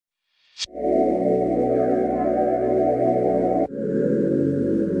Hey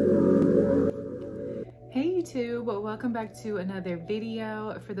YouTube, welcome back to another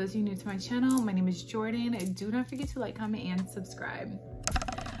video. For those of you new to my channel, my name is Jordan. Do not forget to like, comment, and subscribe.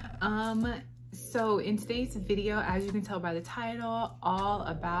 So in today's video, as you can tell by the title, all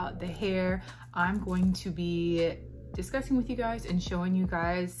about the hair, I'm going to be discussing with you guys and showing you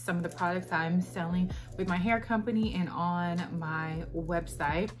guys some of the products I'm selling with my hair company and on my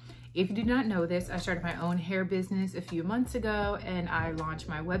website. If you do not know this, I started my own hair business a few months ago and I launched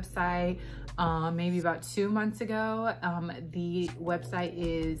my website maybe about 2 months ago. The website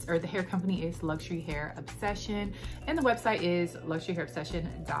is, or the hair company is Luxury Hair Obsession, and the website is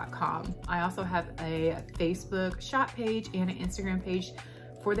luxuryhairobsession.com. I also have a Facebook shop page and an Instagram page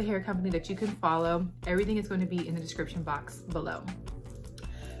for the hair company that you can follow. Everything is going to be in the description box below.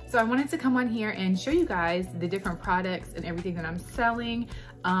 So I wanted to come on here and show you guys the different products and everything that I'm selling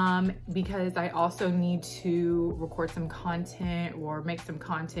because I also need to record some content or make some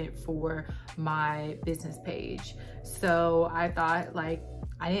content for my business page. So I thought, like,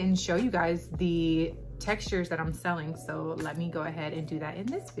 I didn't show you guys the textures that I'm selling, so let me go ahead and do that in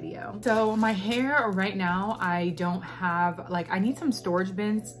this video. So my hair right now, I don't have, like, I need some storage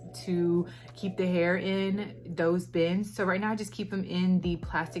bins to keep the hair in those bins. So right now I just keep them in the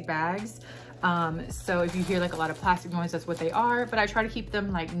plastic bags. So if you hear like a lot of plastic noise, that's what they are, but I try to keep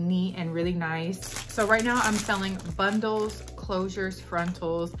them like neat and really nice. So right now I'm selling bundles, closures,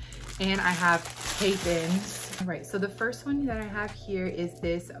 frontals, and I have tape ins. All right, so the first one that I have here is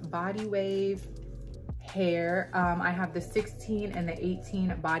this body wave hair. I have the 16 and the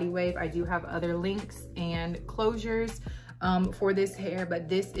 18 body wave. I do have other links and closures for this hair, but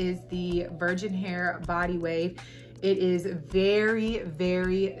this is the virgin hair body wave. It is very,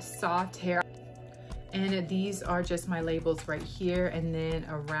 very soft hair. And these are just my labels right here and then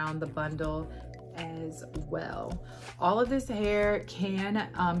around the bundle as well. All of this hair can,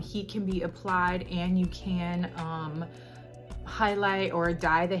 heat can be applied, and you can highlight or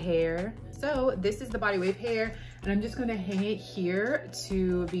dye the hair. So this is the body wave hair, and I'm just gonna hang it here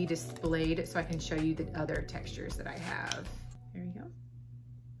to be displayed so I can show you the other textures that I have. There you go.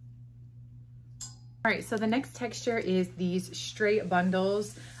 All right, so the next texture is these straight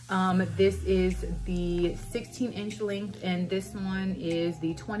bundles. This is the 16-inch length, and this one is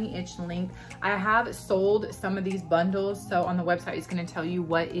the 20-inch length. I have sold some of these bundles, so on the website it's gonna tell you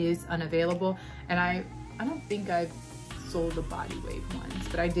what is unavailable, and I don't think I've sold the body wave ones,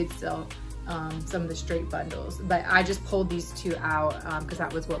 but I did sell some of the straight bundles, but I just pulled these two out because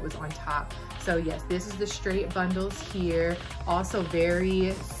that was what was on top. So yes, this is the straight bundles here. Also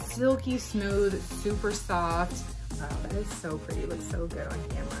very silky smooth, super soft. Wow, that is so pretty. It looks so good on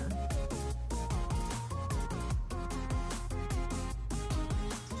camera.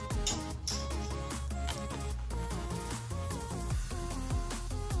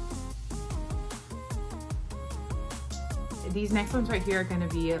 These next ones right here are gonna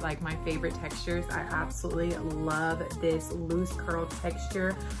be like my favorite textures. I absolutely love this loose curl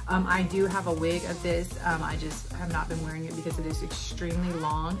texture. I do have a wig of this. I just have not been wearing it because it is extremely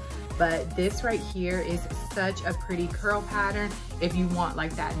long. But this right here is such a pretty curl pattern. If you want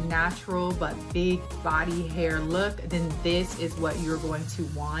like that natural but big body hair look, then this is what you're going to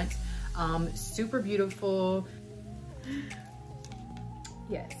want. Super beautiful.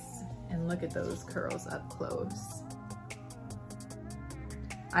 Yes, and look at those curls up close.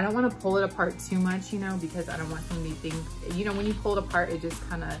 I don't want to pull it apart too much, you know, because I don't want somebody to think, you know, when you pull it apart, it just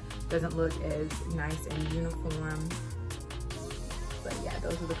kind of doesn't look as nice and uniform. But yeah,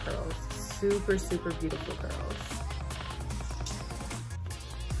 those are the curls. Super, super beautiful curls.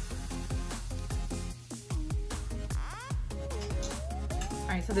 All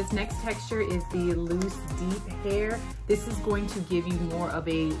right, so this next texture is the loose deep hair. This is going to give you more of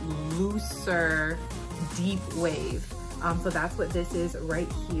a looser, deep wave. So that's what this is right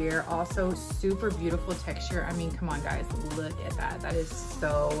here. Also super beautiful texture. I mean, come on guys, look at that. That is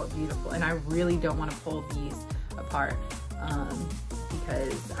so beautiful. And I really don't want to pull these apart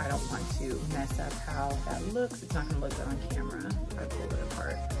because I don't want to mess up how that looks. It's not gonna look good on camera if I pull it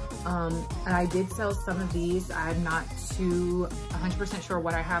apart. And I did sell some of these. I'm not too 100% sure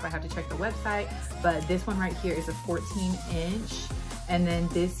what I have. I have to check the website, but this one right here is a 14-inch. And then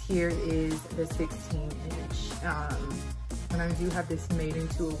this here is the 16-inch. And I do have this made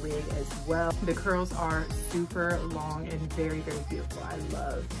into a wig as well. The curls are super long and very, very beautiful. I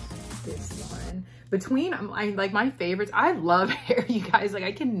love this one. Between like my favorites, I love hair, you guys. Like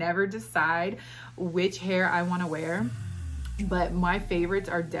I can never decide which hair I want to wear. But my favorites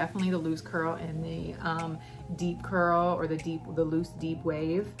are definitely the loose curl and the deep curl, or the loose deep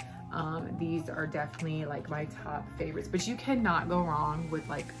wave. These are definitely like my top favorites, but you cannot go wrong with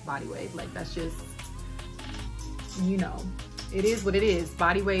like body wave. Like that's just, you know, it is what it is.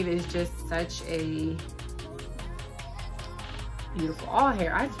 Body wave is just such a beautiful, all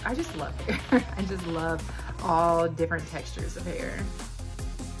hair. I just love hair. I just love all different textures of hair.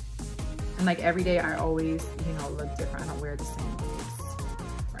 And like every day I always, you know, look different. I don't wear the same wigs.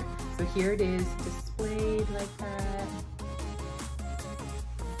 Right. So here it is displayed like that.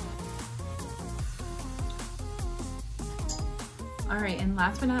 All right, and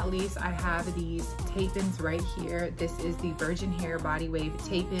last but not least, I have these tape-ins right here. This is the Virgin Hair Body Wave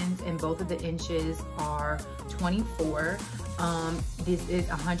tape-ins, and both of the inches are 24. This is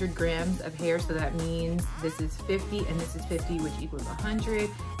 100 grams of hair, so that means this is 50 and this is 50, which equals 100,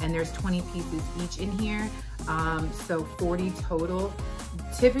 and there's 20 pieces each in here, so 40 total.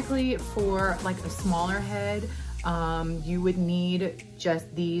 Typically for like a smaller head, you would need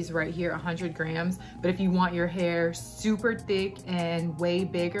just these right here, 100 grams. But if you want your hair super thick and way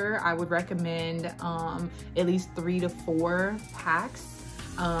bigger, I would recommend at least 3 to 4 packs.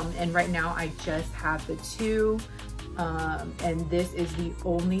 And right now I just have the 2. And this is the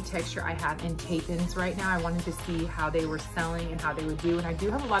only texture I have in tape-ins right now. I wanted to see how they were selling and how they would do. And I do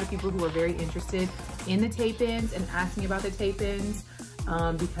have a lot of people who are very interested in the tape-ins and asking about the tape-ins.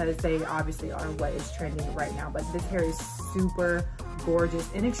 Because they obviously are what is trending right now. But this hair is super gorgeous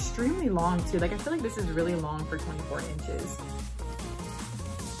and extremely long too. Like I feel like this is really long for 24 inches.